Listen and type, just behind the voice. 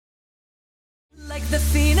the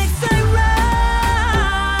phoenix I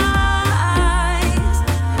rise.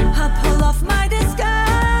 I pull off my disguise.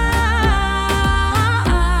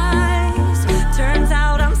 Turns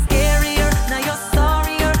out I'm scarier. Now you're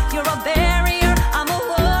sorrier. You're a barrier. I'm a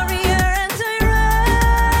warrior and I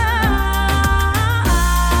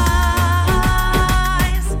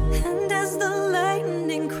rise. And as the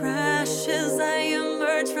lightning crashes, I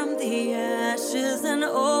emerge from the ashes and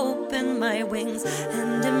open my wings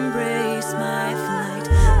and embrace my flight.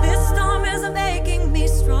 This storm is making me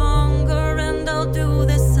stronger, and I'll do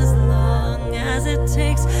this as long as it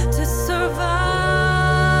takes to survive.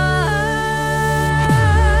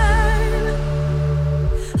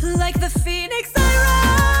 Like the phoenix I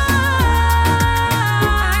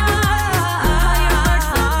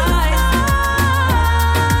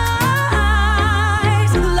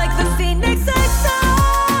rise. Like the phoenix I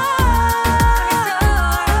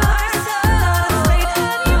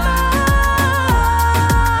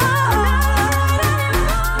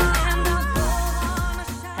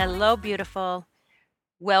Hello, beautiful.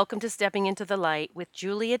 Welcome to Stepping into the Light with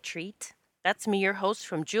Julia Treat. That's me, your host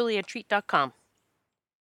from juliatreat.com.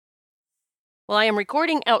 Well, I am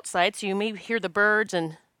recording outside, so you may hear the birds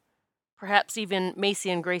and perhaps even Macy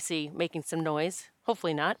and Gracie making some noise.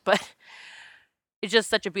 Hopefully not, but it's just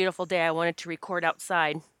such a beautiful day. I wanted to record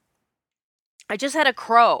outside. I just had a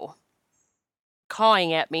crow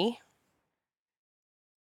cawing at me,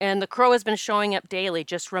 and the crow has been showing up daily,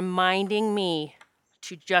 just reminding me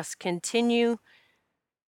to just continue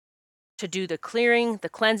to do the clearing, the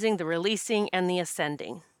cleansing, the releasing, and the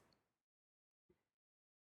ascending.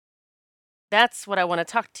 That's what I want to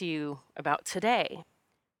talk to you about today.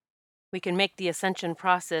 We can make the ascension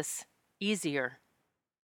process easier.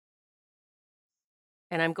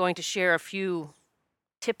 And I'm going to share a few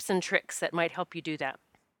tips and tricks that might help you do that.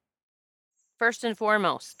 First and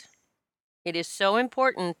foremost, it is so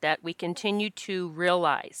important that we continue to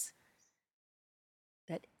realize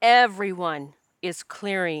that everyone is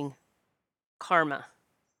clearing karma,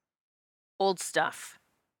 old stuff,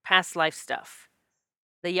 past life stuff,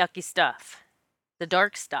 the yucky stuff, the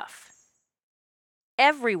dark stuff.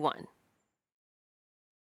 Everyone.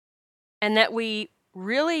 And that we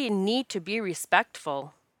really need to be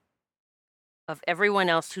respectful of everyone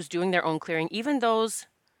else who's doing their own clearing, even those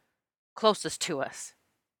closest to us.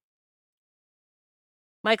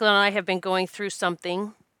 Michael and I have been going through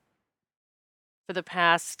something for the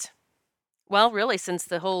past, really since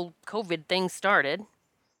the whole COVID thing started.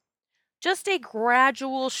 Just a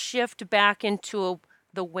gradual shift back into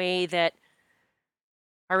the way that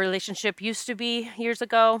our relationship used to be years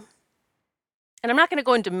ago. And I'm not going to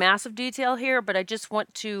go into massive detail here, but I just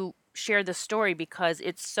want to share this story because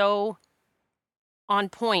it's so on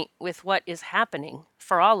point with what is happening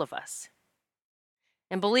for all of us.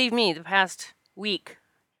 And believe me, the past week,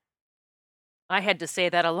 I had to say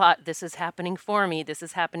that a lot. This is happening for me. This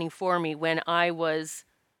is happening for me when I was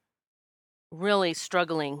really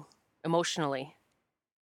struggling emotionally.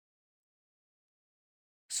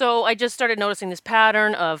 So I just started noticing this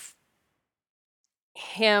pattern of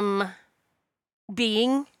him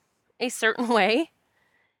being a certain way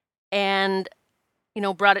and,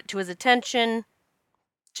 brought it to his attention.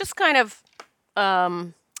 Just kind of,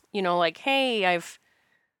 like, hey, I've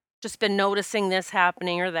just been noticing this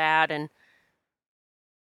happening or that, and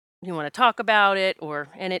you want to talk about it,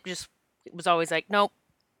 and it was always like, nope,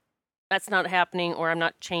 that's not happening, or I'm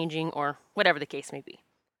not changing, or whatever the case may be.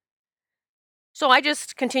 So I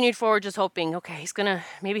just continued forward, just hoping, okay,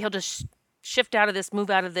 maybe he'll just shift out of this,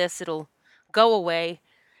 move out of this, it'll go away.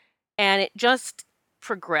 And it just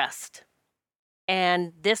progressed.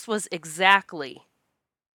 And this was exactly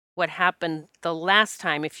what happened the last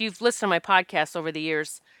time. If you've listened to my podcast over the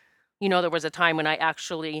years, there was a time when I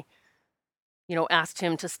actually, asked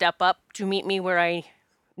him to step up to meet me where I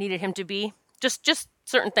needed him to be. Just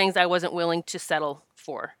certain things I wasn't willing to settle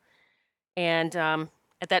for. And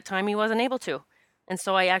at that time, he wasn't able to. And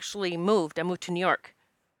so I actually moved. I moved to New York.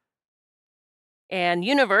 And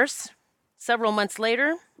universe, several months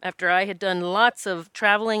later, after I had done lots of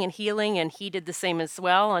traveling and healing, and he did the same as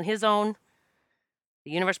well on his own,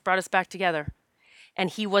 the universe brought us back together. And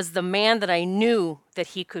he was the man that I knew that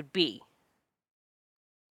he could be.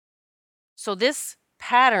 So this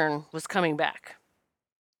pattern was coming back.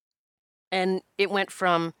 And it went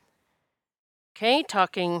from,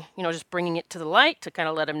 talking, just bringing it to the light to kind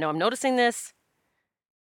of let him know I'm noticing this,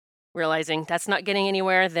 realizing that's not getting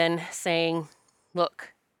anywhere, then saying,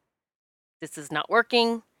 look, this is not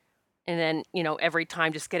working. And then, every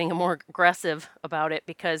time just getting more aggressive about it,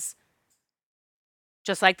 because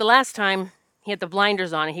just like the last time, he had the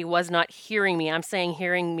blinders on and he was not hearing me. I'm saying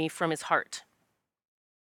hearing me from his heart.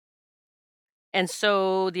 And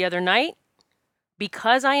so the other night,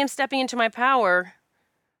 because I am stepping into my power,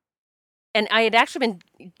 and I had actually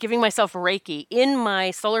been giving myself Reiki in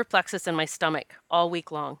my solar plexus and my stomach all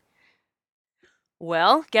week long.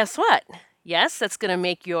 Well, guess what? Yes, that's going to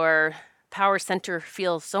make your power center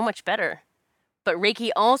feel so much better. But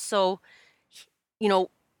Reiki also, you know,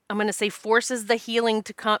 I'm going to say forces the healing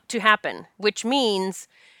to happen, which means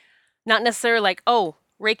not necessarily like, oh,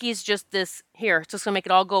 Reiki's just this here, it's just going to make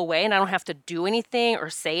it all go away and I don't have to do anything or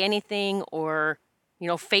say anything or,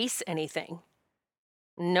 face anything.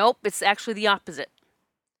 Nope, it's actually the opposite.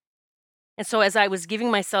 And so as I was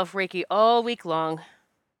giving myself Reiki all week long,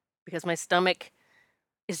 because my stomach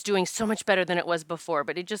is doing so much better than it was before,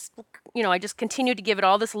 but it just, I just continued to give it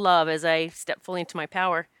all this love as I stepped fully into my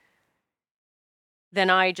power. Then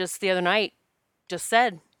I just, the other night, just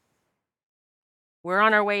said, we're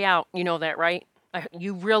on our way out. You know that, right?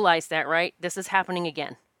 You realize that, right? This is happening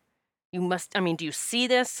again. Do you see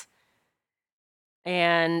this?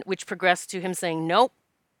 And which progressed to him saying, nope,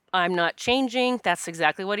 I'm not changing. That's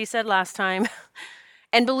exactly what he said last time.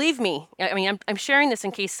 And believe me, I'm sharing this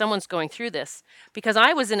in case someone's going through this, because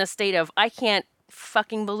I was in a state of, I can't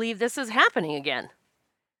fucking believe this is happening again.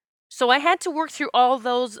 So I had to work through all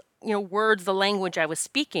those, words, the language I was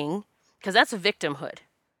speaking, because that's a victimhood.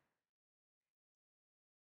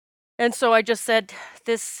 And so I just said,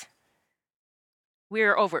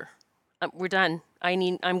 we're over. We're done.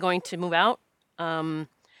 I'm going to move out.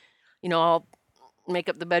 I'll make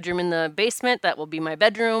up the bedroom in the basement. That will be my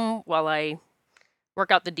bedroom while I work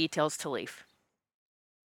out the details to leave.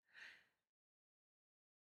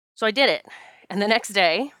 So I did it. And the next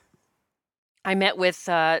day, I met with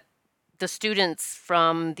the students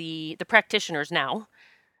from the practitioners now,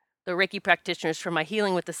 the Reiki practitioners from my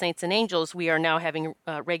Healing with the Saints and Angels. We are now having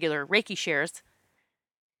regular Reiki shares.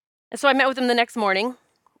 And so I met with them the next morning.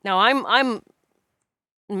 Now I'm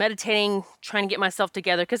meditating, trying to get myself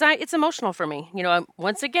together because it's emotional for me. I'm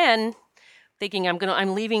once again thinking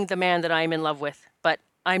I'm leaving the man that I'm in love with, but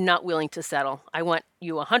I'm not willing to settle. I want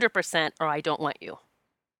you 100% or I don't want you.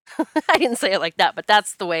 I didn't say it like that, but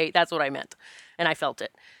that's what I meant. And I felt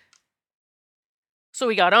it. So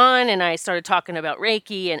we got on and I started talking about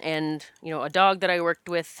Reiki and a dog that I worked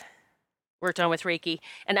on with Reiki.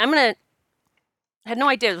 And I had no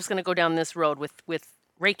idea I was going to go down this road with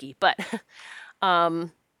Reiki, but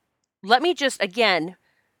let me just again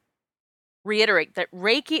reiterate that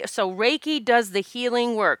Reiki does the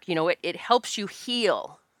healing work. It helps you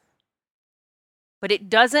heal. But it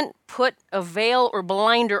doesn't put a veil or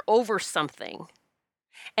blinder over something.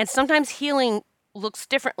 And sometimes healing looks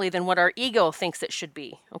differently than what our ego thinks it should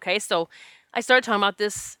be. Okay, so I started talking about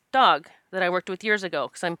this dog that I worked with years ago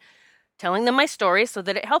because I'm telling them my story so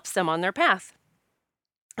that it helps them on their path.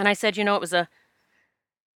 And I said, it was the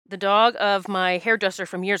dog of my hairdresser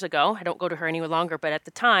from years ago. I don't go to her any longer, but at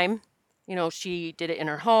the time, she did it in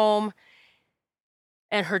her home.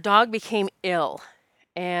 And her dog became ill.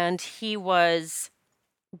 And he was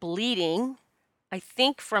bleeding, I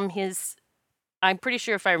think I'm pretty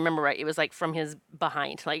sure if I remember right, it was like from his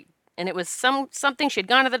behind, and it was something she'd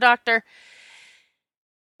gone to the doctor,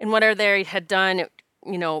 and whatever they had done,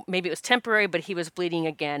 maybe it was temporary, but he was bleeding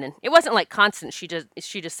again, and it wasn't like constant. She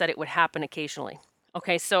just said it would happen occasionally.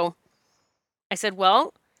 Okay, so I said,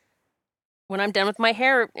 well, when I'm done with my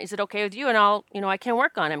hair, is it okay with you? And I can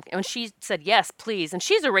work on him. And she said, yes, please. And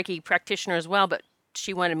she's a Reiki practitioner as well, but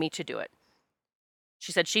she wanted me to do it.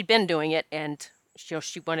 She said she'd been doing it, and she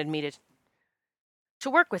wanted me to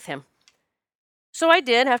work with him. So I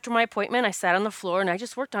did. After my appointment, I sat on the floor and I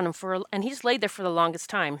just worked on him and he just laid there for the longest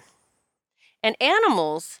time. And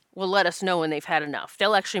animals will let us know when they've had enough.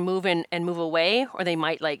 They'll actually move in and move away, or they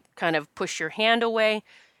might kind of push your hand away.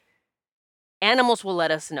 Animals will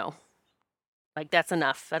let us know. That's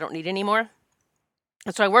enough. I don't need any more.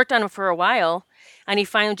 And so I worked on him for a while, and he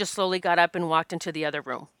finally just slowly got up and walked into the other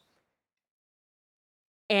room.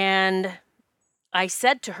 And I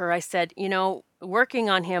said to her, working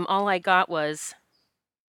on him, all I got was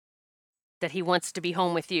that he wants to be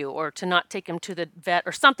home with you, or to not take him to the vet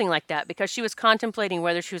or something like that, because she was contemplating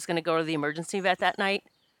whether she was going to go to the emergency vet that night.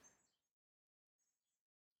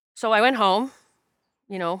 So I went home,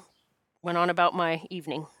 went on about my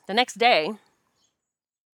evening. The next day,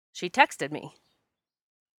 she texted me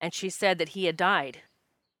and she said that he had died.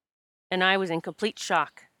 And I was in complete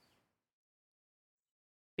shock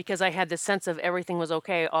because I had this sense of everything was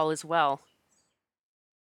okay, all is well.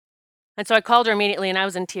 And so I called her immediately and I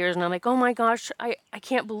was in tears and I'm like, oh my gosh, I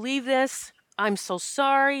can't believe this. I'm so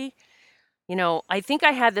sorry. I think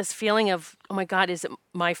I had this feeling of, oh my God, is it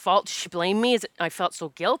my fault? Did she blame me? I felt so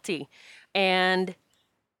guilty. And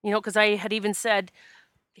because I had even said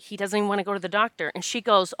he doesn't even want to go to the doctor. And she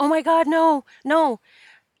goes, "Oh my God, no, no.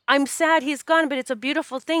 I'm sad he's gone, but it's a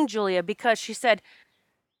beautiful thing, Julia," because she said,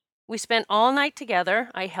 we spent all night together.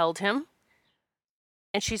 I held him.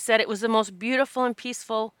 And she said it was the most beautiful and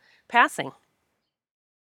peaceful passing.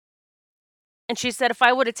 And she said if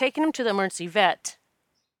I would have taken him to the emergency vet,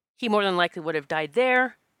 he more than likely would have died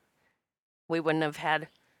there. We wouldn't have had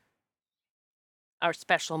our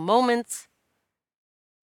special moments.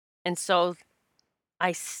 And so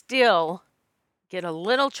I still get a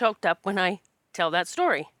little choked up when I tell that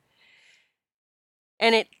story.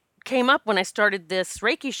 And it came up when I started this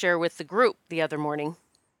Reiki share with the group the other morning.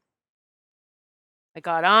 I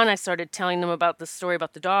got on, I started telling them about the story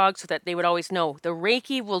about the dog so that they would always know the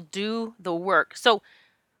Reiki will do the work. So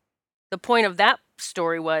the point of that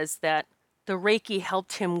story was that the Reiki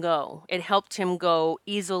helped him go. It helped him go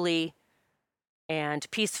easily and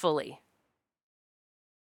peacefully.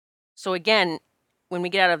 So again, when we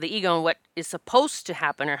get out of the ego and what is supposed to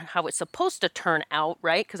happen or how it's supposed to turn out,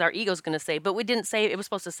 right? Because our ego's going to say, but we didn't say it was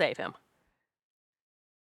supposed to save him.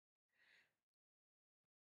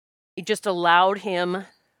 It just allowed him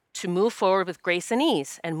to move forward with grace and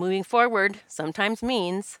ease. And moving forward sometimes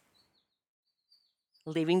means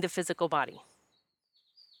leaving the physical body.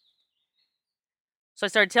 So I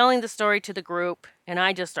started telling the story to the group, and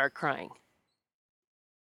I just start crying.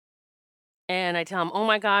 And I tell them, "Oh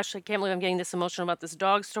my gosh, I can't believe I'm getting this emotional about this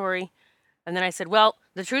dog story." And then I said, "Well,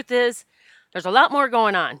 the truth is, there's a lot more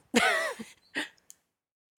going on."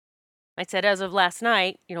 I said, as of last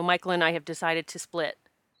night, Michael and I have decided to split.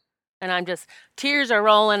 And I'm just, tears are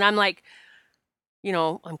rolling. I'm like,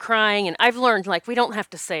 I'm crying. And I've learned, like, we don't have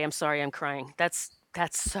to say, "I'm sorry, I'm crying." That's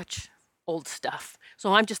such old stuff.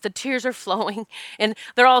 So the tears are flowing. And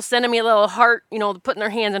they're all sending me a little heart, putting their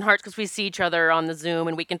hands in hearts because we see each other on the Zoom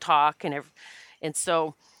and we can talk. And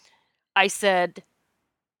so I said,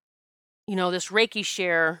 this Reiki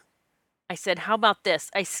share, I said, how about this?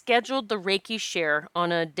 I scheduled the Reiki share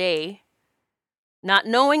on a day, not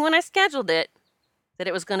knowing when I scheduled it, that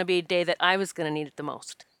it was going to be a day that I was going to need it the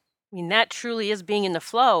most. I mean, that truly is being in the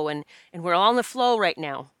flow, and we're all in the flow right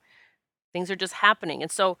now. Things are just happening. And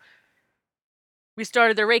so we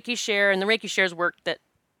started the Reiki share, and the Reiki shares worked that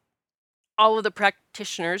all of the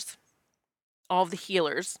practitioners, all of the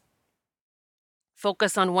healers,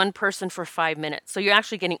 focus on one person for 5 minutes. So you're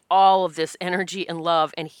actually getting all of this energy and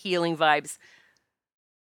love and healing vibes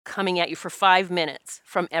coming at you for 5 minutes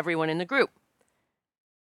from everyone in the group.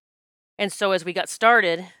 And so as we got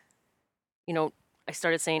started, I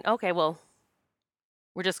started saying, okay, well,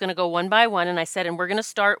 we're just going to go one by one. And I said, and we're going to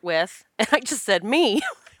start with, and I just said, me.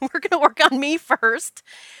 We're going to work on me first.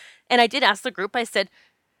 And I did ask the group, I said,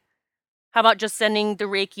 how about just sending the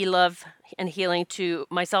Reiki love and healing to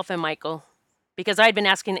myself and Michael? Because I'd been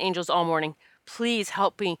asking the angels all morning, please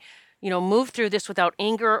help me, move through this without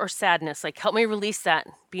anger or sadness. Like, help me release that,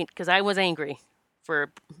 because I was angry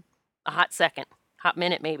for a hot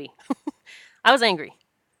minute maybe. I was angry.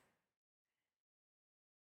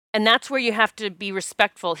 And that's where you have to be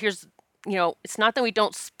respectful. Here's, it's not that we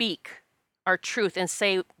don't speak our truth and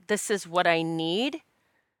say, this is what I need.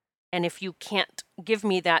 And if you can't give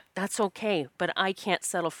me that, that's okay. But I can't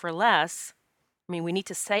settle for less. I mean, we need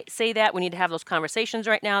to say that. We need to have those conversations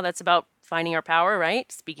right now. That's about finding our power,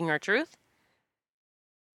 right? Speaking our truth.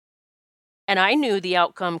 And I knew the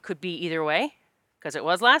outcome could be either way, because it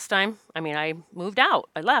was last time. I mean, I moved out.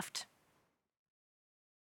 I left.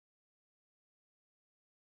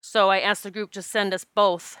 So I asked the group to send us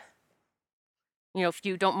both. If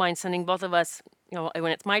you don't mind sending both of us,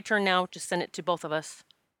 when it's my turn now, just send it to both of us,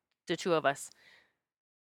 the two of us.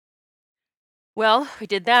 Well, we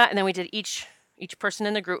did that, and then we did each person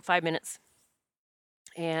in the group 5 minutes.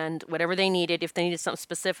 And whatever they needed, if they needed something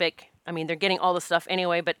specific, I mean, they're getting all the stuff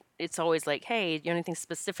anyway, but it's always like, hey, anything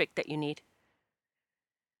specific that you need?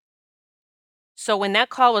 So when that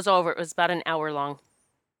call was over, it was about an hour long.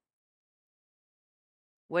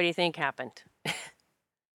 What do you think happened?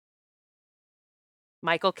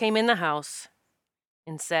 Michael came in the house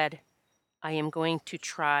and said, I am going to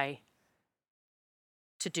try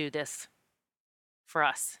to do this for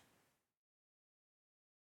us.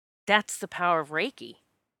 That's the power of Reiki.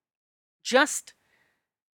 Just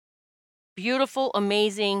beautiful,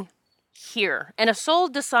 amazing here. And a soul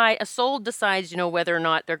decides, whether or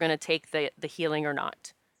not they're going to take the healing or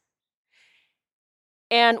not.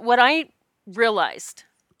 And what I realized,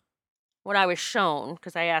 what I was shown,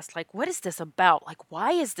 because I asked, like, what is this about? Like,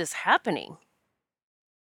 why is this happening?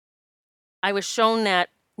 I was shown that,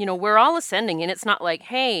 we're all ascending, and it's not like,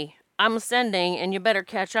 hey, I'm ascending and you better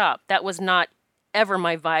catch up. That was not ever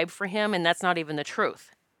my vibe for him, and that's not even the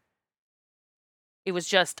truth. It was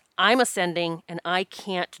just, I'm ascending and I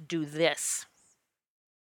can't do this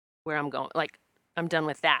where I'm going. Like, I'm done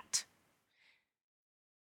with that.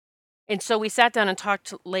 And so we sat down and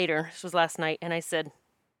talked later. This was last night. And I said,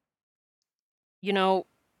 you know,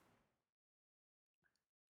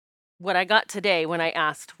 what I got today when I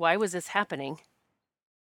asked, why was this happening?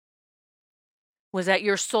 Was that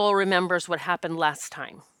your soul remembers what happened last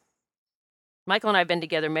time. Michael and I have been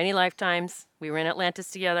together many lifetimes. We were in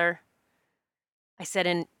Atlantis together. I said,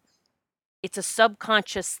 and it's a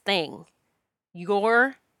subconscious thing.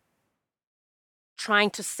 You're trying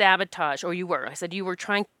to sabotage, or you were. I said, you were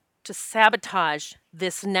trying to sabotage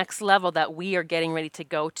this next level that we are getting ready to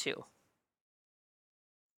go to.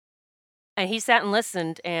 And he sat and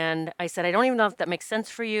listened, and I said, I don't even know if that makes sense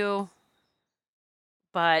for you,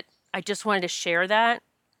 but I just wanted to share that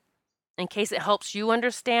in case it helps you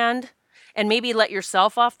understand, and maybe let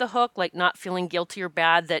yourself off the hook, like not feeling guilty or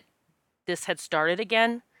bad that this had started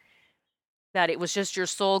again, that it was just your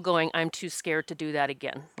soul going, I'm too scared to do that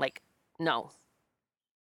again. Like, no.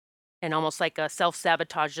 And almost like a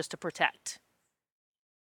self-sabotage just to protect.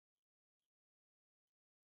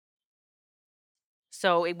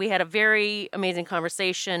 So we had a very amazing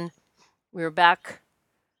conversation. We were back,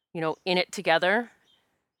 in it together.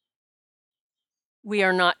 We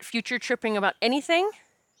are not future tripping about anything.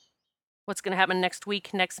 What's going to happen next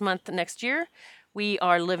week, next month, next year. We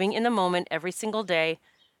are living in the moment every single day.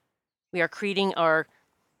 We are creating our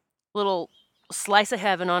little slice of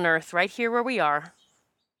heaven on earth right here where we are.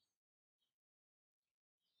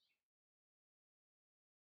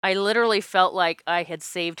 I literally felt like I had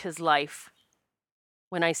saved his life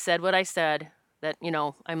when I said what I said, that,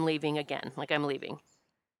 I'm leaving again, like I'm leaving.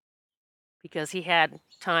 Because he had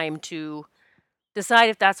time to decide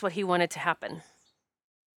if that's what he wanted to happen.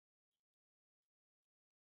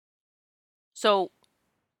 So,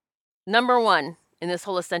 number one in this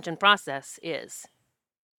whole ascension process is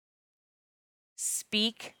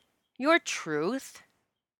speak your truth.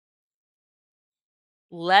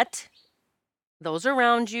 Let those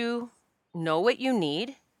around you know what you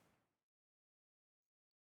need.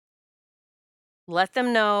 Let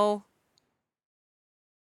them know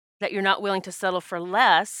that you're not willing to settle for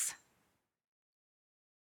less,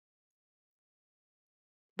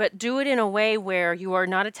 but do it in a way where you are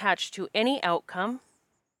not attached to any outcome,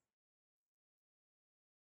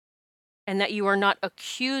 and that you are not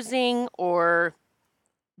accusing or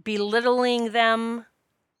belittling them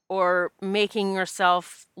or making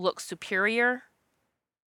yourself look superior.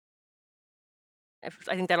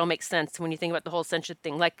 I think that'll make sense when you think about the whole ascension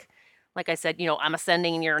thing. Like I said, I'm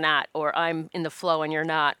ascending and you're not, or I'm in the flow and you're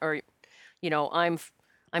not, or,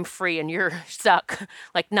 I'm free and you're stuck.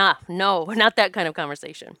 Like, no, not that kind of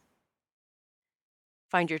conversation.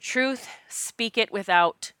 Find your truth, speak it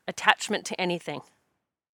without attachment to anything.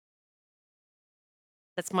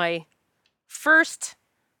 That's my first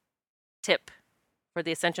tip for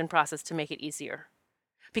the ascension process to make it easier.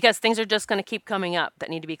 Because things are just going to keep coming up that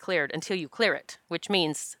need to be cleared until you clear it, which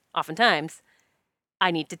means oftentimes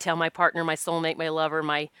I need to tell my partner, my soulmate, my lover,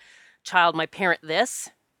 my child, my parent this,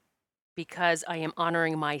 because I am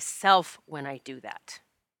honoring myself when I do that.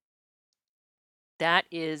 That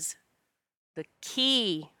is the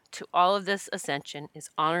key to all of this ascension, is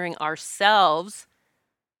honoring ourselves,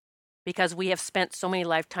 because we have spent so many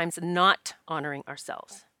lifetimes not honoring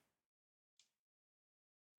ourselves.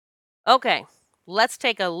 Okay, let's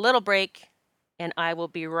take a little break, and I will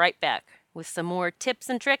be right back with some more tips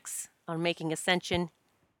and tricks on making ascension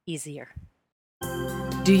easier.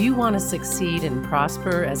 Do you want to succeed and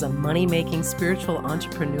prosper as a money-making spiritual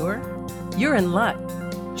entrepreneur? You're in luck.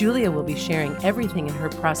 Julia will be sharing everything in her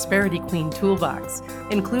Prosperity Queen toolbox,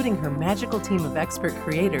 including her magical team of expert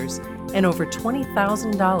creators and over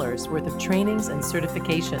 $20,000 worth of trainings and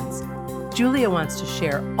certifications. Julia wants to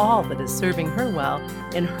share all that is serving her well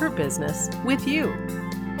in her business with you.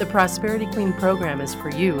 The Prosperity Queen program is for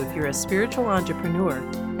you if you're a spiritual entrepreneur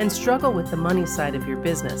and struggle with the money side of your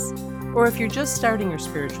business, or if you're just starting your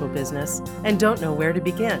spiritual business and don't know where to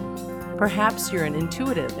begin. Perhaps you're an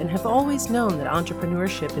intuitive and have always known that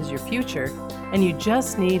entrepreneurship is your future, and you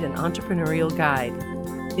just need an entrepreneurial guide.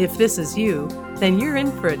 If this is you, then you're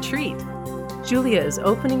in for a treat. Julia is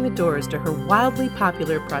opening the doors to her wildly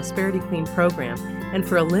popular Prosperity Queen program, and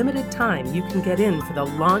for a limited time, you can get in for the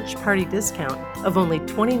launch party discount of only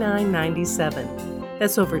 $29.97.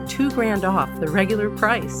 That's over $2,000 off the regular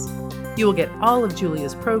price. You will get all of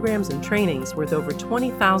Julia's programs and trainings worth over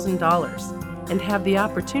 $20,000 and have the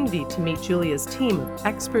opportunity to meet Julia's team of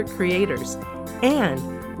expert creators and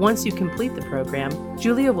Once you complete the program,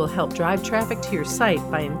 Julia will help drive traffic to your site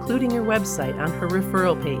by including your website on her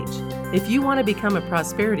referral page. If you want to become a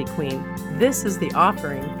prosperity queen, this is the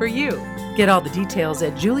offering for you. Get all the details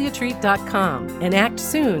at juliatreat.com and act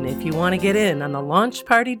soon if you want to get in on the launch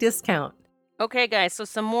party discount. Okay, guys, so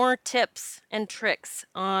some more tips and tricks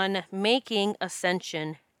on making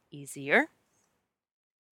ascension easier.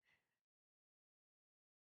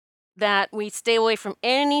 That we stay away from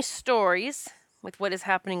any stories with what is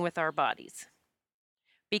happening with our bodies.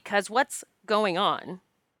 Because what's going on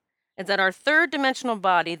is that our third dimensional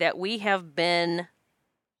body that we have been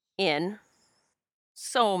in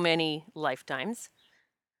so many lifetimes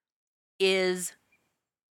is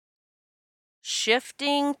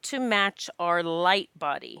shifting to match our light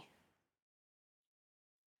body.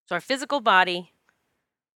 So our physical body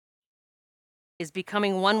is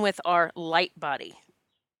becoming one with our light body.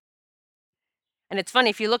 And it's funny,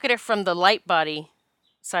 if you look at it from the light body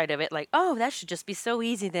side of it, like, oh, that should just be so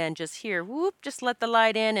easy then, just here, whoop, just let the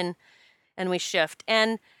light in and we shift.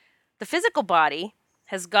 And the physical body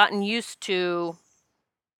has gotten used to,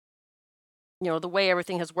 the way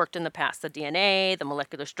everything has worked in the past, the DNA, the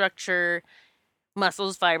molecular structure,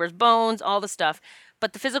 muscles, fibers, bones, all the stuff.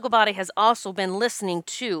 But the physical body has also been listening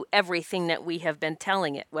to everything that we have been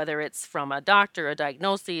telling it, whether it's from a doctor, a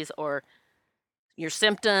diagnosis, or your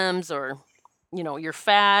symptoms, or, you're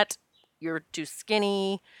fat, you're too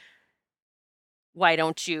skinny, why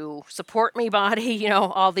don't you support me body,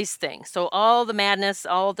 all these things. So all the madness,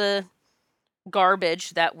 all the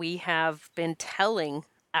garbage that we have been telling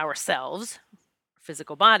ourselves,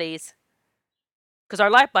 physical bodies, because our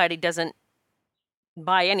light body doesn't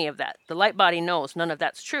buy any of that. The light body knows none of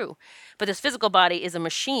that's true. But this physical body is a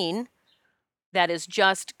machine that is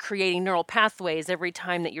just creating neural pathways every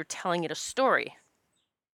time that you're telling it a story.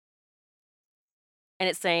 And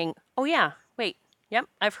it's saying, oh yeah, wait, yep,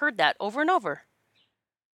 I've heard that over and over.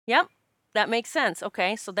 Yep, that makes sense.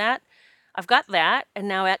 Okay, so that, I've got that, and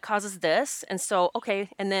now that causes this. And so, okay,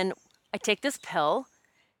 and then I take this pill,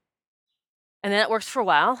 and then it works for a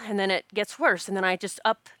while, and then it gets worse, and then I just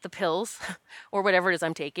up the pills or whatever it is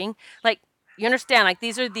I'm taking. Like, you understand, like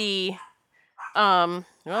these are the, well,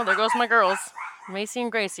 there goes my girls, Macy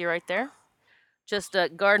and Gracie right there. Just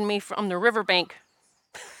guarding me from the riverbank.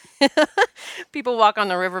 People walk on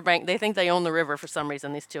the riverbank. They think they own the river for some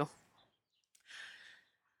reason, these two.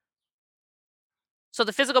 So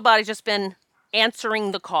the physical body's just been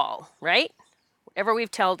answering the call, right? Whatever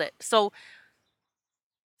we've told it. So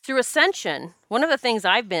through Ascension, one of the things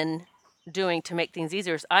I've been doing to make things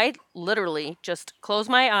easier is I literally just close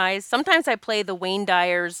my eyes. Sometimes I play the Wayne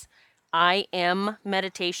Dyer's I Am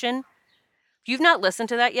meditation. If you've not listened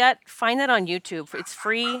to that yet, find that on YouTube. It's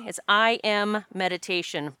free. It's I Am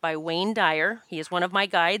Meditation by Wayne Dyer. He is one of my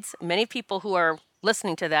guides. Many people who are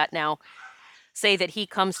listening to that now say that he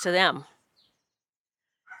comes to them.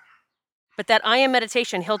 But that I Am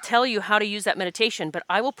meditation, he'll tell you how to use that meditation, but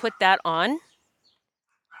I will put that on.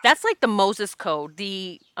 That's like the Moses code,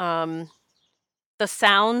 the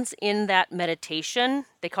sounds in that meditation.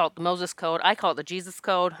 They call it the Moses code. I call it the Jesus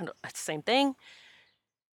code. It's the same thing.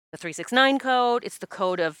 The 369 code. It's the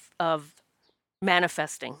code of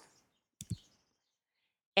manifesting.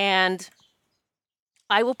 And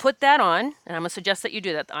I will put that on, and I'm going to suggest that you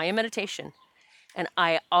do that, the I Am meditation. And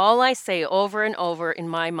all I say over and over in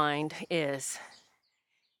my mind is,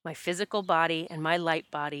 my physical body and my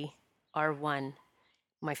light body are one.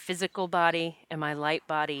 My physical body and my light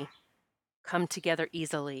body come together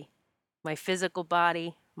easily. My physical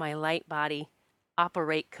body, my light body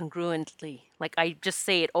operate congruently. Like I just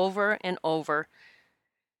say it over and over.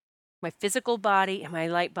 My physical body and my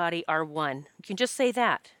light body are one. You can just say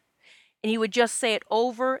that. And you would just say it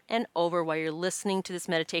over and over while you're listening to this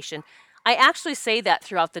meditation. I actually say that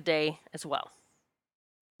throughout the day as well.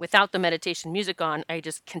 Without the meditation music on, I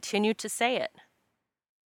just continue to say it.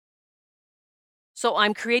 So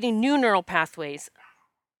I'm creating new neural pathways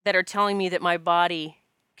that are telling me that my body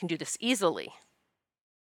can do this easily.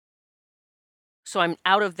 So I'm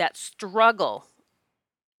out of that struggle,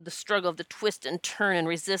 the struggle of the twist and turn and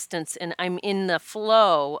resistance, and I'm in the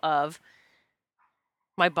flow of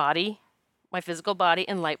my body, my physical body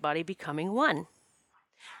and light body becoming one.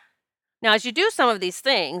 Now, as you do some of these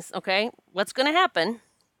things, okay, what's going to happen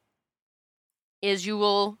is you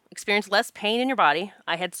will experience less pain in your body.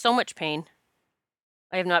 I had so much pain.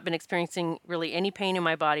 I have not been experiencing really any pain in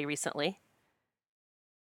my body recently.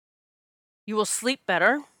 You will sleep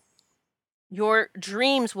better. Your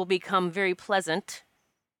dreams will become very pleasant.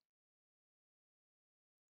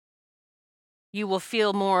 You will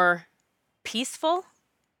feel more peaceful,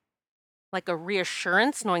 like a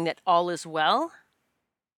reassurance, knowing that all is well.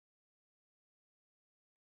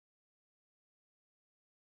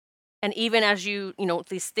 And even as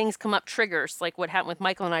these things come up, triggers, like what happened with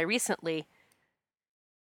Michael and I recently,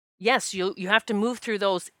 yes, you have to move through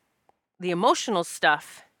the emotional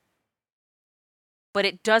stuff, but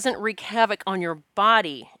it doesn't wreak havoc on your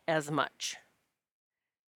body as much.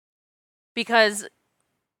 Because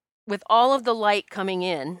with all of the light coming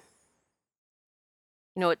in,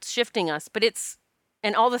 it's shifting us, but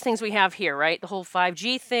and all the things we have here, right? The whole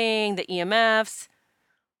 5G thing, the EMFs,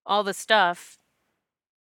 all the stuff,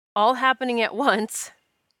 all happening at once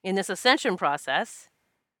in this ascension process.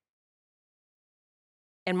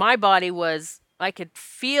 And my body I could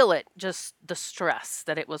feel it, just the stress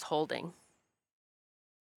that it was holding.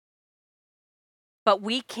 But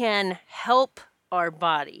we can help our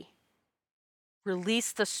body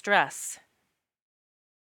release the stress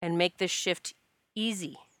and make this shift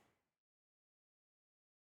easy.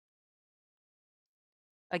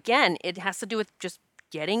 Again, it has to do with just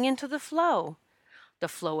getting into the flow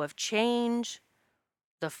of change,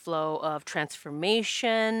 the flow of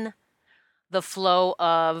transformation, the flow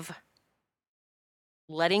of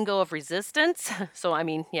letting go of resistance. So,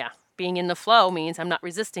 being in the flow means I'm not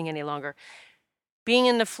resisting any longer. Being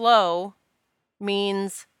in the flow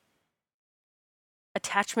means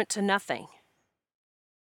attachment to nothing.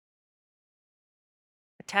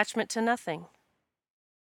 Attachment to nothing.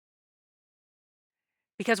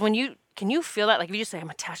 Because can you feel that? Like if you just say,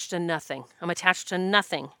 I'm attached to nothing. I'm attached to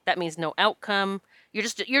nothing. That means no outcome. You're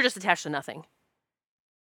just attached to nothing.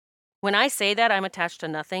 When I say that I'm attached to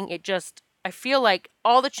nothing, I feel like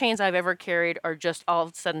all the chains I've ever carried are just all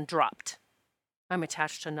of a sudden dropped. I'm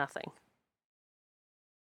attached to nothing.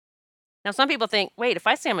 Now, some people think, wait, if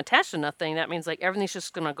I say I'm attached to nothing, that means like everything's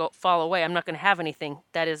just going to fall away. I'm not going to have anything.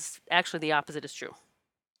 That is actually the opposite is true.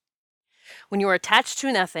 When you are attached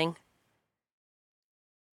to nothing,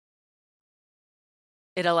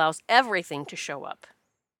 it allows everything to show up.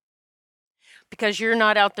 Because you're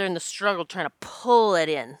not out there in the struggle trying to pull it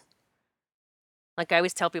in. Like I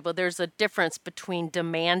always tell people, there's a difference between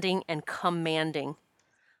demanding and commanding.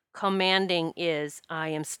 Commanding is I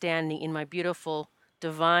am standing in my beautiful,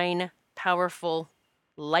 divine, powerful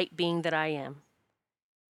light being that I am.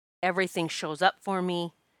 Everything shows up for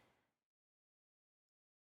me.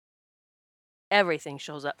 Everything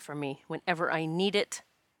shows up for me whenever I need it,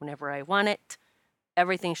 whenever I want it.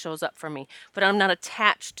 Everything shows up for me. But I'm not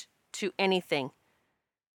attached to anything.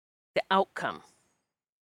 The outcome.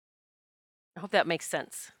 I hope that makes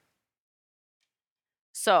sense.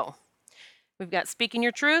 So, we've got speaking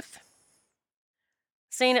your truth,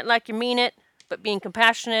 saying it like you mean it, but being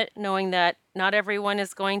compassionate, knowing that not everyone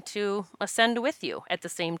is going to ascend with you at the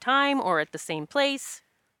same time or at the same place.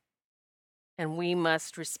 And we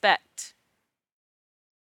must respect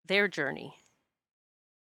their journey.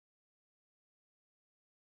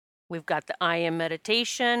 We've got the I am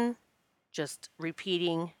meditation, just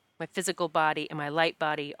repeating my physical body and my light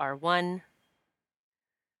body are one.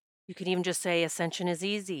 You can even just say ascension is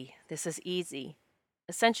easy. This is easy.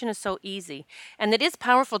 Ascension is so easy. And it is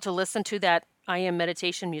powerful to listen to that I am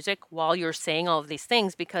meditation music while you're saying all of these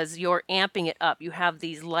things because you're amping it up. You have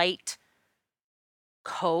these light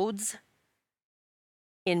codes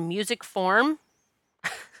in music form.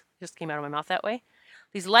 Just came out of my mouth that way.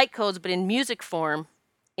 These light codes, but in music form,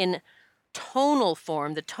 in tonal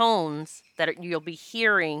form, the tones that you'll be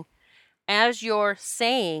hearing as you're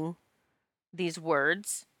saying these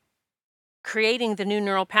words, creating the new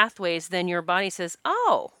neural pathways, then your body says,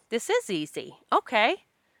 oh, this is easy. Okay,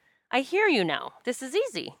 I hear you now. This is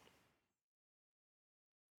easy.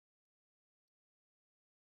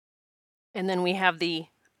 And then we have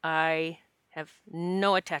I have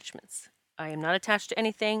no attachments. I am not attached to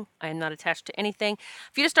anything. I am not attached to anything.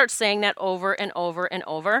 If you just start saying that over and over and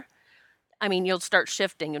over, you'll start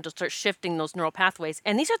shifting. You'll just start shifting those neural pathways.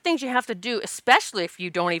 And these are things you have to do, especially if you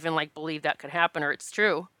don't even believe that could happen or it's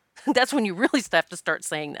true. That's when you really have to start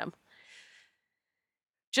saying them.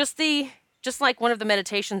 Just like one of the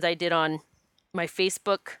meditations I did on my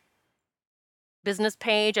Facebook business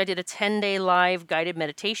page, I did a 10-day live guided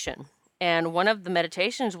meditation. And one of the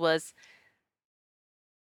meditations was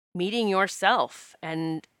meeting yourself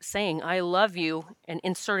and saying, I love you, and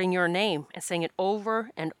inserting your name and saying it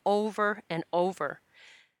over and over and over.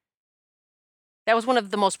 That was one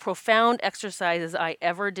of the most profound exercises I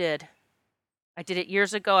ever did. I did it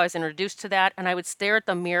years ago. I was introduced to that, and I would stare at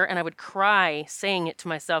the mirror and I would cry saying it to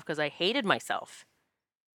myself because I hated myself.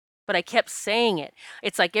 But I kept saying it.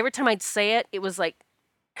 It's like every time I'd say it, it was like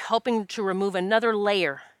helping to remove another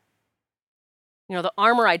layer. The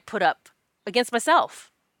armor I'd put up against myself.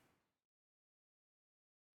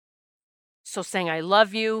 So saying, I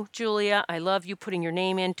love you, Julia, I love you, putting your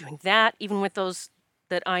name in, doing that, even with those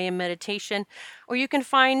that I Am meditation, or you can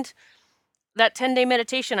find that 10-day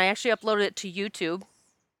meditation. I actually uploaded it to YouTube.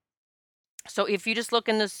 So if you just look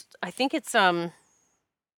in this, I think it's I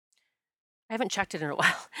haven't checked it in a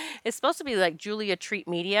while. It's supposed to be like Julia Treat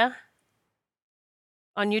Media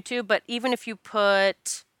on YouTube, but even if you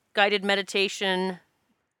put guided meditation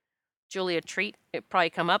Julia Treat, it probably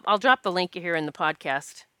come up. I'll drop the link here in the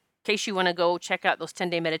podcast in case you want to go check out those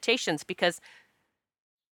 10-day meditations, because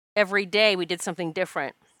every day we did something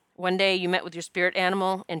different. One day you met with your spirit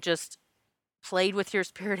animal and just played with your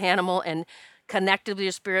spirit animal and connected with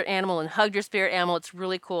your spirit animal and hugged your spirit animal. It's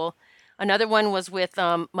really cool. Another one was with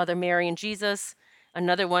Mother Mary and Jesus.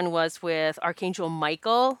 Another one was with Archangel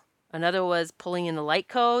Michael. Another was pulling in the light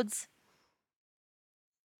codes.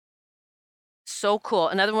 So cool.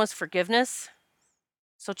 Another one was forgiveness.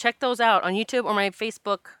 So check those out on YouTube or my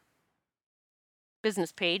Facebook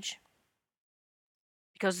business page,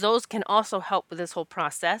 because those can also help with this whole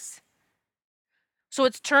process. So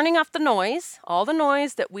it's turning off the noise, all the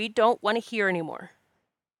noise that we don't want to hear anymore.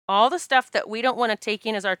 All the stuff that we don't want to take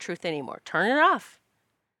in as our truth anymore. Turn it off.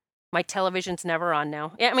 My television's never on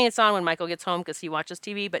now. Yeah, I mean, it's on when Michael gets home because he watches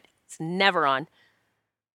TV, but it's never on.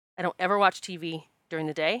 I don't ever watch TV during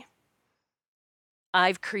the day.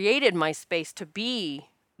 I've created my space to be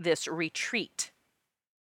this retreat.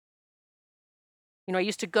 You know, I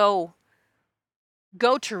used to go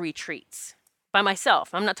to retreats by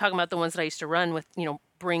myself. I'm not talking about the ones that I used to run with,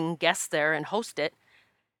 bring guests there and host it.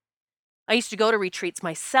 I used to go to retreats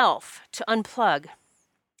myself to unplug.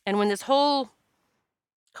 And when this whole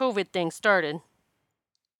COVID thing started,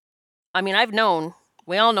 I mean,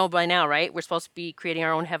 we all know by now, right? We're supposed to be creating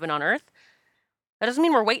our own heaven on earth. That doesn't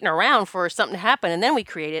mean we're waiting around for something to happen and then we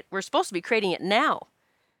create it. We're supposed to be creating it now.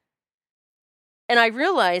 And I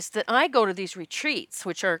realized that I go to these retreats,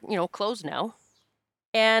 which are, closed now,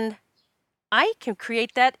 and I can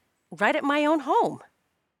create that right at my own home.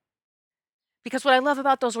 Because what I love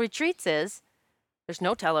about those retreats is there's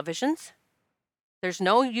no televisions. There's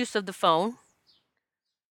no use of the phone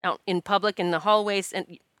out in public in the hallways,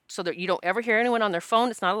 and so that you don't ever hear anyone on their phone.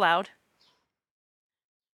 It's not allowed.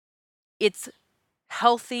 It's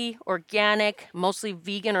healthy, organic, mostly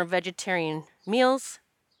vegan or vegetarian meals.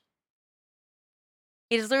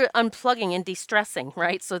 It is literally unplugging and de-stressing,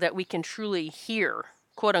 right? So that we can truly hear,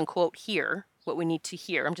 quote unquote, hear what we need to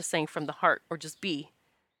hear. I'm just saying from the heart, or just be.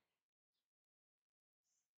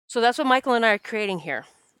 So that's what Michael and I are creating here.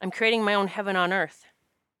 I'm creating my own heaven on earth.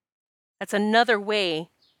 That's another way,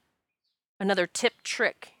 another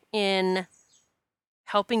trick in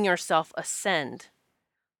helping yourself ascend.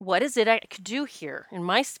 What is it I could do here in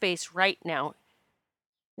my space right now?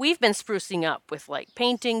 We've been sprucing up with like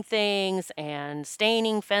painting things and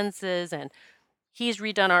staining fences, and he's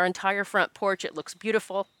redone our entire front porch. It looks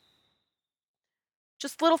beautiful.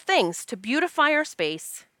 Just little things to beautify our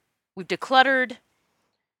space. We've decluttered.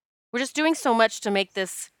 We're just doing so much to make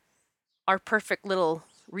this our perfect little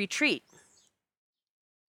retreat.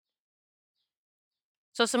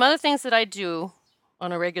 So some other things that I do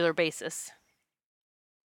on a regular basis.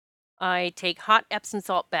 I take hot Epsom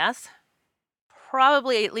salt baths,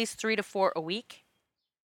 probably at least 3 to 4 a week.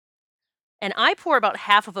 And I pour about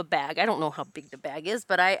half of a bag. I don't know how big the bag is,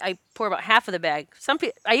 but I pour about half of the bag.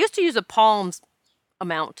 I used to use a palm's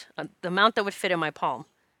amount, the amount that would fit in my palm.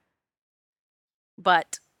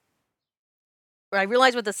 But I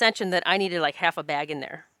realized with Ascension that I needed like half a bag in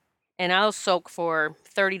there. And I'll soak for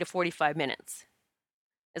 30 to 45 minutes.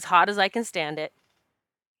 As hot as I can stand it.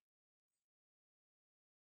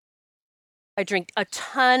 I drink a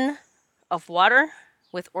ton of water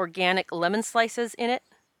with organic lemon slices in it.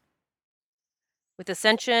 With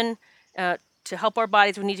Ascension, to help our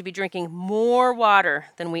bodies, we need to be drinking more water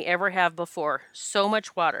than we ever have before. So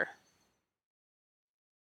much water.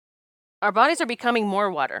 Our bodies are becoming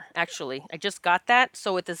more water, actually. I just got that.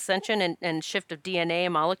 So with Ascension and shift of DNA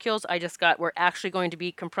and molecules, we're actually going to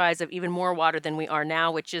be comprised of even more water than we are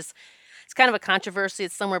now, which is, it's kind of a controversy.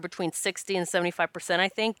 It's somewhere between 60 and 75%, I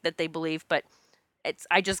think, that they believe. But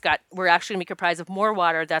we're actually going to be comprised of more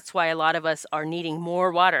water. That's why a lot of us are needing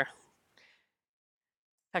more water.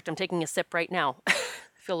 In fact, I'm taking a sip right now. I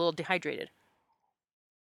feel a little dehydrated.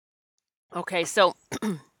 Okay, so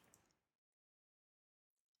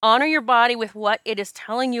honor your body with what it is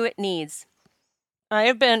telling you it needs. I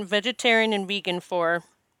have been vegetarian and vegan for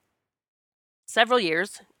several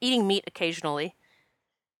years, eating meat occasionally.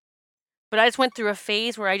 But I just went through a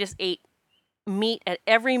phase where I just ate meat at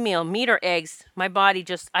every meal, meat or eggs. My body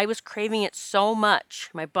I was craving it so much.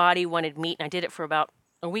 My body wanted meat, and I did it for about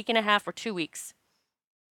a week and a half or 2 weeks.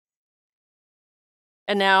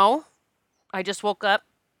 And now I just woke up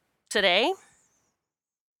today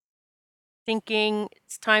thinking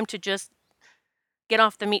it's time to just get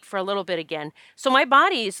off the meat for a little bit again. So my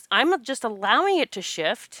body's, I'm just allowing it to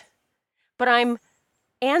shift, but I'm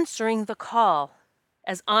answering the call.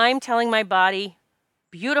 As I'm telling my body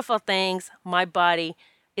beautiful things, my body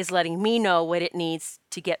is letting me know what it needs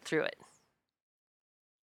to get through it.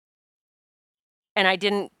 And I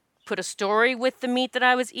didn't put a story with the meat that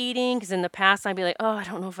I was eating, because in the past I'd be like, oh, I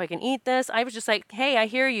don't know if I can eat this. I was just like, hey, I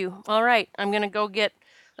hear you. All right, I'm going to go get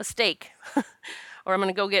a steak or I'm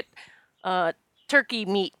going to go get turkey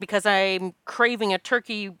meat because I'm craving a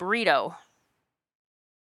turkey burrito.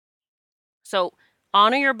 So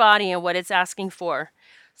honor your body and what it's asking for.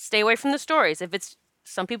 Stay away from the stories. If it's,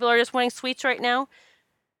 some people are just wanting sweets right now.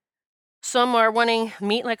 Some are wanting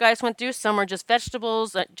meat like I just went through. Some are just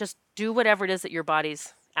vegetables. Just do whatever it is that your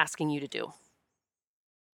body's asking you to do.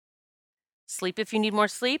 Sleep if you need more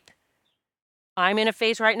sleep. I'm in a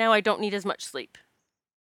phase right now, I don't need as much sleep.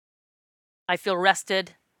 I feel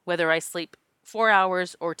rested whether I sleep 4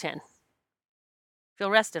 hours or 10.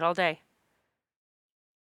 Feel rested all day.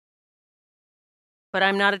 But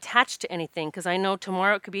I'm not attached to anything because I know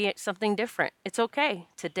tomorrow it could be something different. It's okay.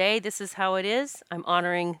 Today, this is how it is. I'm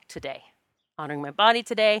honoring today. Honoring my body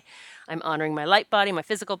today. I'm honoring my light body, my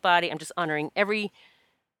physical body. I'm just honoring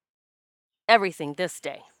everything this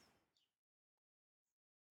day.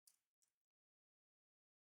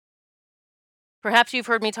 Perhaps you've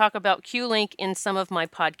heard me talk about Q-Link in some of my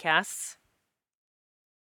podcasts.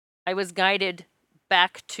 I was guided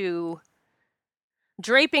back to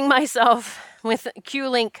draping myself with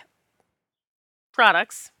Q-Link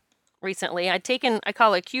products recently. I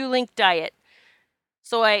call it Q-Link Diet.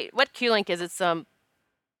 So what Q-Link is, it's a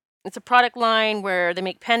product line where they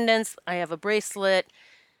make pendants. I have a bracelet.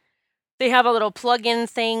 They have a little plug-in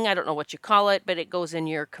thing. I don't know what you call it, but it goes in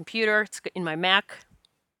your computer. It's in my Mac.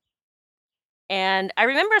 And I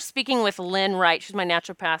remember speaking with Lynn Wright. She's my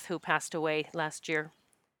naturopath who passed away last year.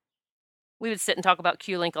 We would sit and talk about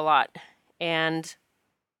Q-Link a lot. And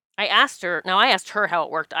I asked her how it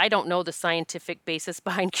worked. I don't know the scientific basis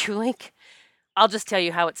behind Q-Link. I'll just tell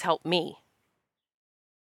you how it's helped me.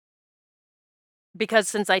 Because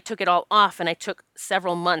since I took it all off and I took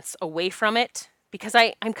several months away from it, because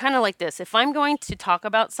I'm kind of like this. If I'm going to talk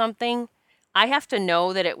about something, I have to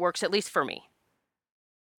know that it works, at least for me.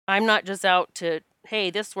 I'm not just out to, hey,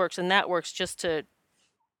 this works and that works just to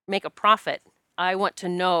make a profit. I want to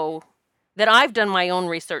know that I've done my own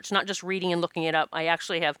research, not just reading and looking it up. I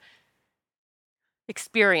actually have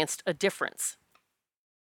experienced a difference.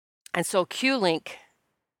 And so Q-Link,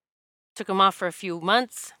 took them off for a few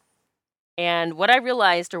months. And what I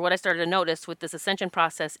realized, or what I started to notice with this ascension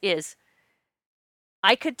process, is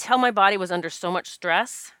I could tell my body was under so much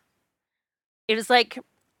stress. It was like,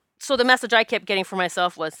 so the message I kept getting for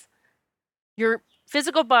myself was, your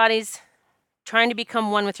physical body's trying to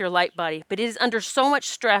become one with your light body, but it is under so much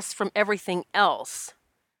stress from everything else.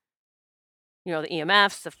 You know, the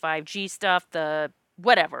EMFs, the 5G stuff, the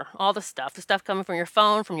whatever, all the stuff coming from your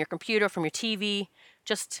phone, from your computer, from your TV,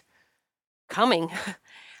 just coming.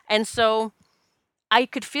 And so I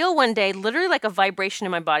could feel one day literally like a vibration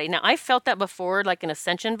in my body. Now, I felt that before, like an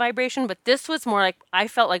ascension vibration, but this was more like I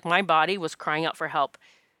felt like my body was crying out for help.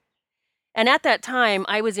 And at that time,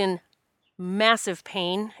 I was in massive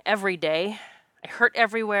pain every day. I hurt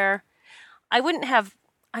everywhere. I wouldn't have,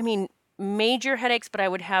 major headaches, but I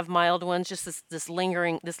would have mild ones, just this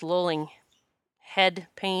lingering, this lulling head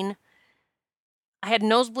pain. I had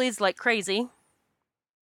nosebleeds like crazy.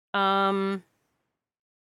 Kind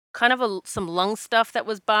of some lung stuff that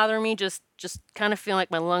was bothering me, just kind of feeling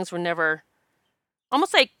like my lungs were never,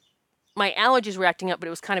 almost like my allergies were acting up, but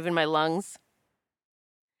it was kind of in my lungs.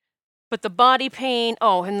 But the body pain,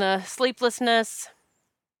 and the sleeplessness,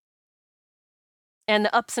 and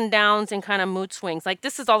the ups and downs and kind of mood swings. Like,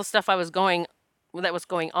 this is all the stuff that was going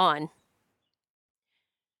on.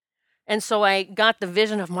 And so I got the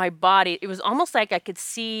vision of my body. It was almost like I could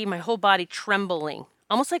see my whole body trembling,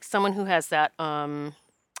 almost like someone who has that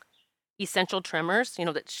essential tremors,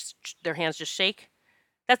 that their hands just shake.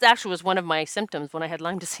 That actually was one of my symptoms when I had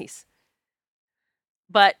Lyme disease.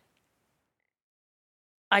 But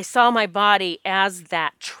I saw my body as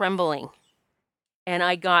that trembling, and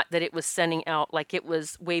I got that it was sending out, like it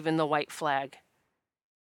was waving the white flag.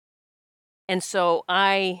 And so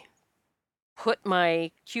I put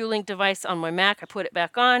my Q-Link device on my Mac, I put it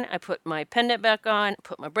back on, I put my pendant back on,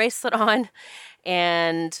 put my bracelet on,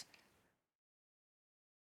 and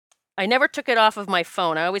I never took it off of my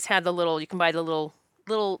phone. I always had you can buy the little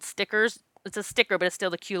stickers. It's a sticker, but it's still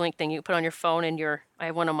the Q-Link thing you put on your phone, and I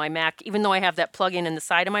have one on my Mac, even though I have that plug-in the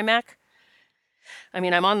side of my Mac. I'm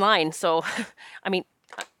online, so,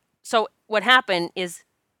 so what happened is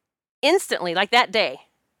instantly, like that day,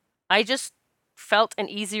 I just felt an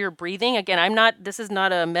easier breathing. Again, this is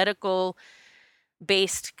not a medical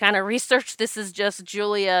based kind of research. This is just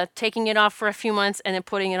Julia taking it off for a few months and then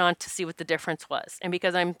putting it on to see what the difference was. And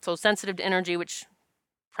because I'm so sensitive to energy, which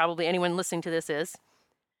probably anyone listening to this is,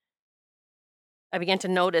 I began to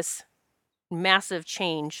notice massive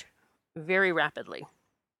change very rapidly.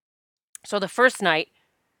 So the first night,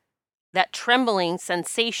 that trembling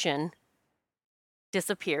sensation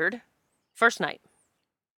disappeared. First night.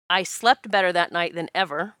 I slept better that night than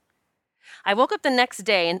ever. I woke up the next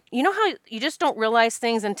day, and you know how you just don't realize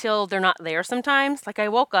things until they're not there sometimes? Like I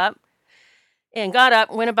woke up and got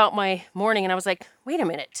up, went about my morning, and I was like, wait a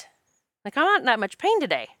minute. Like I'm not in that much pain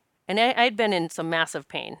today. And I'd been in some massive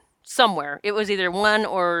pain somewhere. It was either one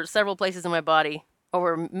or several places in my body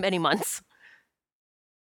over many months.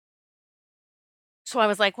 So I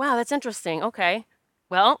was like, wow, that's interesting. Okay.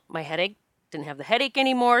 Well, my headache didn't have the headache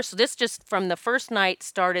anymore. So this just from the first night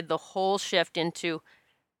started the whole shift into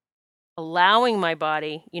allowing my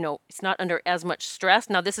body, it's not under as much stress.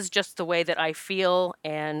 Now, this is just the way that I feel.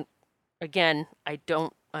 And again,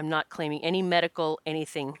 I'm not claiming any medical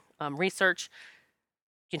anything research.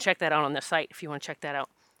 You can check that out on the site if you want to check that out.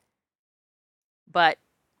 But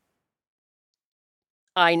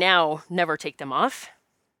I now never take them off.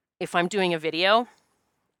 If I'm doing a video,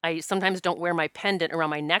 I sometimes don't wear my pendant around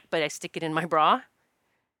my neck, but I stick it in my bra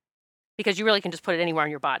because you really can just put it anywhere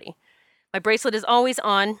on your body. My bracelet is always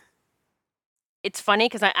on. It's funny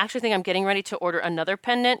because I actually think I'm getting ready to order another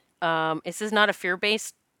pendant. This is not a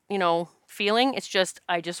fear-based, feeling. It's just,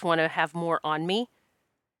 I just want to have more on me.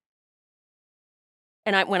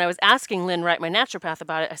 And when I was asking Lynn Wright, my naturopath,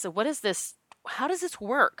 about it, I said, what is this? How does this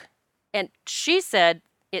work? And she said,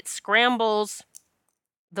 it scrambles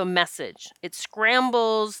the message. It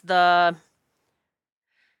scrambles that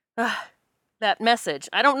message.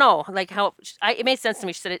 I don't know, like how it made sense to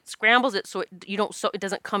me. She said it scrambles it so it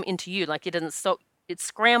doesn't come into you, like it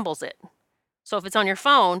scrambles it. So if it's on your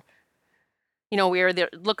phone, we're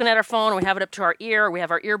looking at our phone, we have it up to our ear, we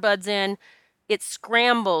have our earbuds in, it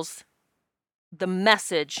scrambles the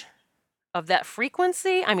message of that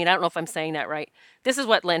frequency. I don't know if I'm saying that right. This is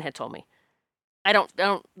what Lynn had told me. I don't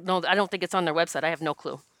know. I don't think it's on their website. I have no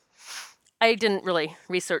clue. I didn't really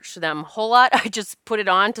research them a whole lot. I just put it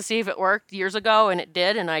on to see if it worked years ago, and it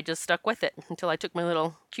did, and I just stuck with it until I took my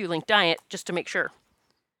little Q-Link diet just to make sure.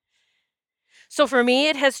 So for me,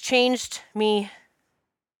 it has changed me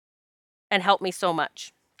and helped me so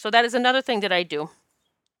much. So that is another thing that I do.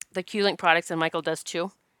 The Q-Link products, and Michael does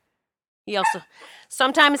too. He also,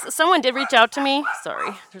 sometimes someone did reach out to me.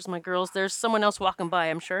 Sorry, there's my girls. There's someone else walking by,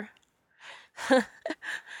 I'm sure.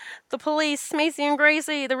 The police, Macy and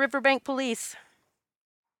Gracie, the Riverbank police.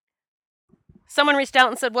 Someone reached out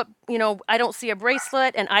and said, I don't see a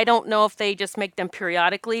bracelet, and I don't know if they just make them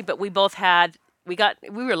periodically, but we both we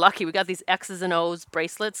were lucky. We got these X's and O's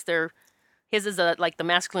bracelets. His is like the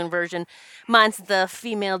masculine version. Mine's the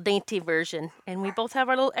female dainty version. And we both have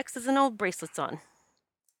our little X's and O's bracelets on.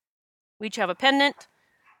 We each have a pendant.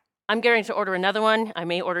 I'm getting to order another one. I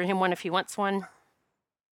may order him one if he wants one.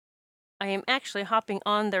 I am actually hopping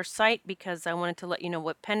on their site because I wanted to let you know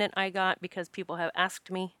what pendant I got because people have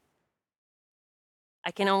asked me.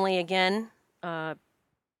 I can only, again,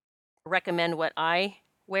 recommend what I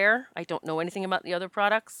wear. I don't know anything about the other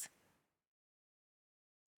products.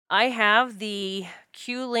 I have the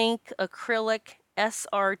Q-Link acrylic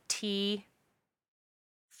SRT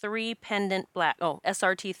 3 pendant black. Oh,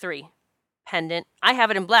 SRT 3 pendant. I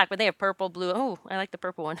have it in black, but they have purple, blue. Oh, I like the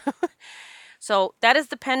purple one. So that is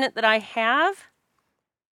the pendant that I have.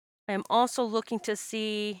 I'm also looking to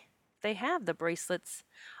see if they have the bracelets.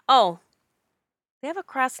 Oh, they have a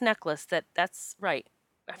cross necklace. That's right.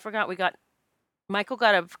 I forgot Michael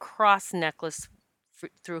got a cross necklace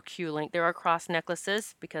through Q-Link. There are cross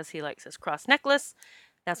necklaces because he likes his cross necklace.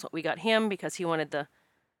 That's what we got him because he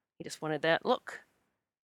just wanted that look.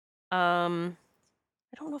 I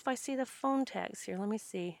don't know if I see the phone tags here. Let me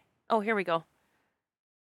see. Oh, here we go.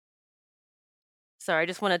 Sorry, I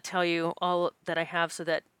just want to tell you all that I have so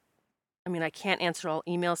that, I can't answer all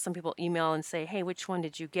emails. Some people email and say, hey, which one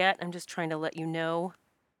did you get? I'm just trying to let you know.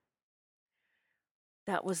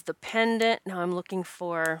 That was the pendant. Now I'm looking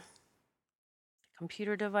for the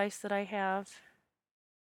computer device that I have.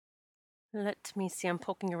 Let me see. I'm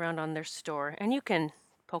poking around on their store. And you can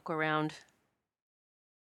poke around.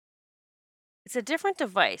 It's a different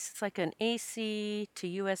device. It's like an AC to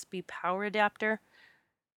USB power adapter.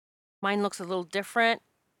 Mine looks a little different.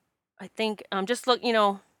 I think, just look,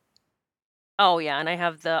 oh yeah, and I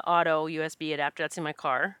have the auto USB adapter that's in my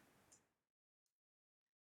car.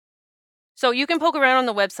 So you can poke around on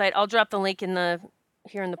the website. I'll drop the link here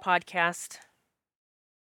in the podcast.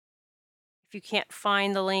 If you can't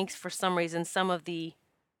find the links for some reason, some of the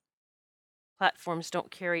platforms don't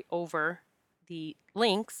carry over the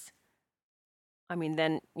links. I mean,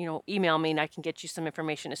 then, email me and I can get you some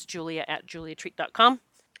information. It's julia@juliatreat.com.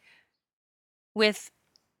 With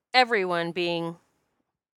everyone being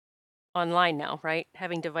online now, right?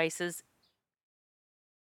 Having devices.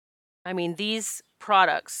 I mean, these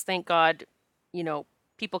products, thank God,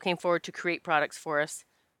 people came forward to create products for us.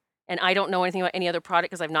 And I don't know anything about any other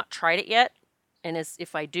product because I've not tried it yet. And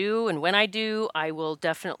if I do and when I do, I will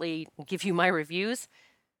definitely give you my reviews.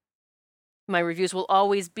 My reviews will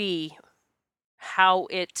always be how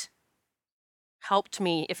it helped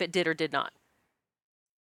me, if it did or did not.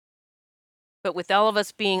 But with all of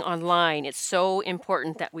us being online, it's so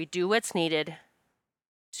important that we do what's needed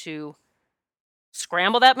to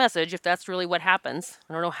scramble that message, if that's really what happens.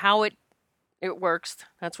 I don't know how it works.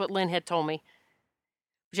 That's what Lynn had told me.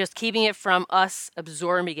 Just keeping it from us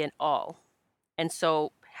absorbing it all. And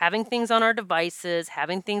so having things on our devices,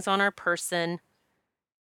 having things on our person.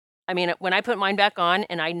 I mean, when I put mine back on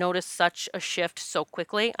and I noticed such a shift so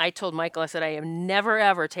quickly, I told Michael, I said, I am never,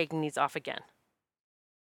 ever taking these off again.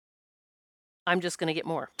 I'm just going to get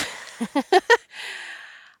more.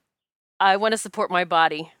 I want to support my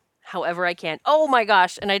body however I can. Oh my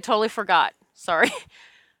gosh, and I totally forgot. Sorry.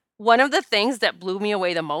 One of the things that blew me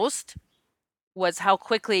away the most was how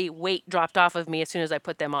quickly weight dropped off of me as soon as I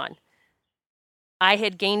put them on. I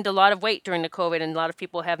had gained a lot of weight during the COVID, and a lot of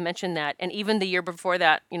people have mentioned that. And even the year before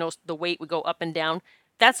that, the weight would go up and down.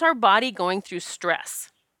 That's our body going through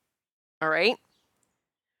stress. All right?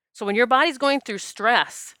 So when your body's going through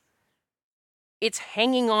stress, it's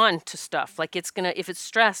hanging on to stuff. Like if it's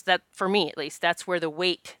stressed, that, for me at least, that's where the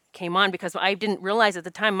weight came on, because I didn't realize at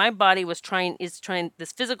the time my body this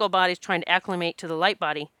physical body is trying to acclimate to the light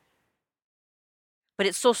body. But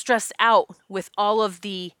it's so stressed out with all of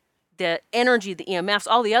the energy, the EMFs,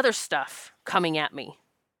 all the other stuff coming at me.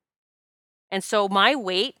 And so my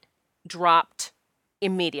weight dropped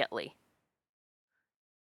immediately.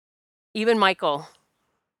 Even Michael,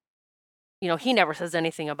 he never says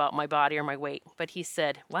anything about my body or my weight, but he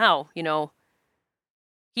said, wow, he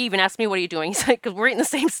even asked me, what are you doing? He said, because we're eating the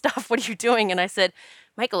same stuff. What are you doing? And I said,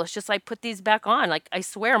 Michael, it's just I put these back on. Like, I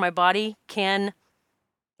swear my body can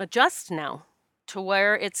adjust now to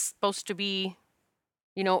where it's supposed to be,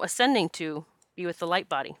 ascending to be with the light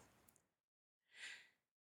body.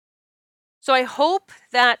 So I hope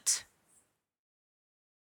that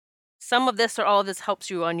some of this or all of this helps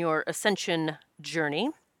you on your ascension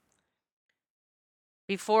journey.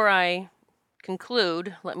 Before I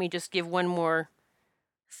conclude, let me just give one more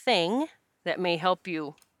thing that may help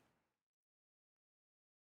you.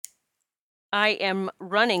 I am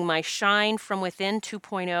running my Shine from Within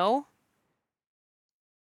 2.0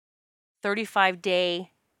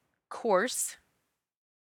 35-day course.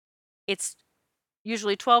 It's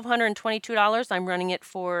usually $1,222. I'm running it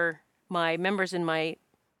for my members in my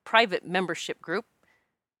private membership group.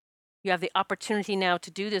 You have the opportunity now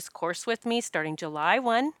to do this course with me starting July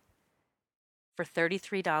 1 for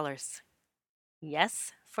 $33.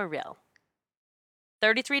 Yes, for real.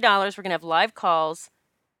 $33. We're going to have live calls.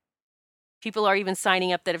 People are even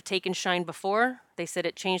signing up that have taken Shine before. They said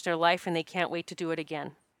it changed their life and they can't wait to do it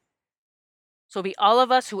again. So it'll be all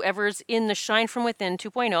of us, whoever's in the Shine from Within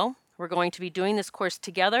 2.0. We're going to be doing this course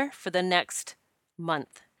together for the next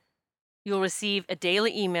month. You'll receive a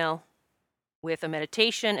daily email with a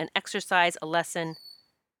meditation, an exercise, a lesson.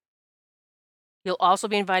 You'll also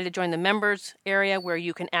be invited to join the members area where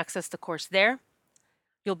you can access the course there.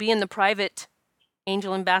 You'll be in the private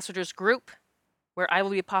Angel Ambassadors group where I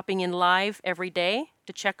will be popping in live every day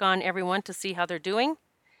to check on everyone to see how they're doing.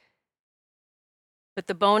 But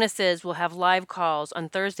the bonus is we'll have live calls on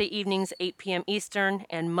Thursday evenings, 8 p.m. Eastern,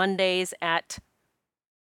 and Mondays at,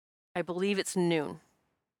 I believe it's noon.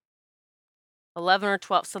 11 or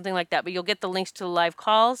 12, something like that. But you'll get the links to the live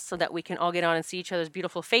calls so that we can all get on and see each other's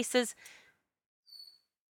beautiful faces.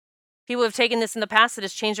 People have taken this in the past that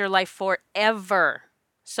has changed their life forever.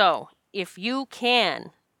 So if you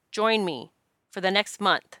can join me for the next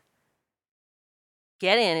month,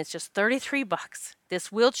 get in. It's just $33. This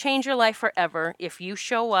will change your life forever if you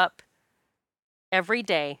show up every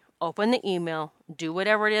day, open the email, do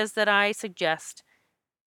whatever it is that I suggest.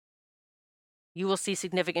 You will see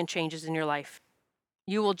significant changes in your life.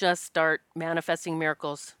 You will just start manifesting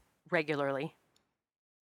miracles regularly.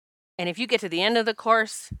 And if you get to the end of the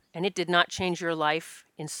course and it did not change your life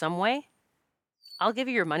in some way, I'll give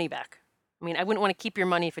you your money back. I mean, I wouldn't want to keep your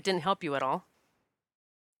money if it didn't help you at all.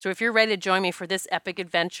 So if you're ready to join me for this epic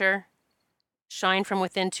adventure, Shine from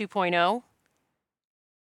Within 2.0.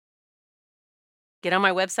 Get on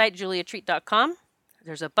my website, juliatreat.com.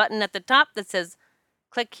 There's a button at the top that says,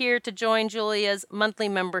 click here to join Julia's monthly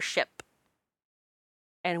membership.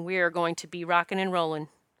 And we are going to be rocking and rolling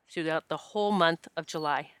throughout the whole month of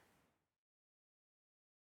July.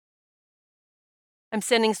 I'm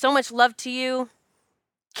sending so much love to you.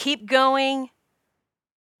 Keep going.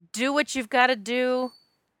 Do what you've got to do.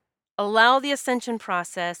 Allow the ascension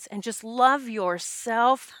process and just love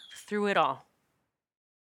yourself through it all.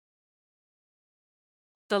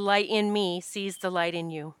 The light in me sees the light in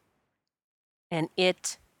you, and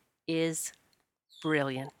it is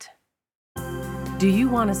brilliant. Do you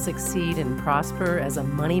want to succeed and prosper as a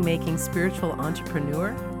money-making spiritual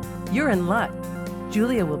entrepreneur? You're in luck.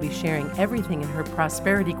 Julia will be sharing everything in her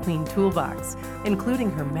Prosperity Queen toolbox, including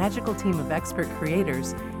her magical team of expert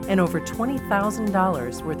creators and over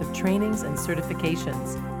 $20,000 worth of trainings and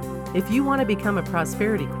certifications. If you want to become a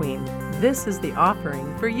Prosperity Queen, this is the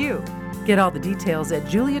offering for you. Get all the details at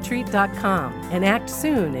juliatreat.com and act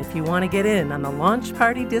soon if you want to get in on the launch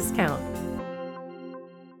party discount.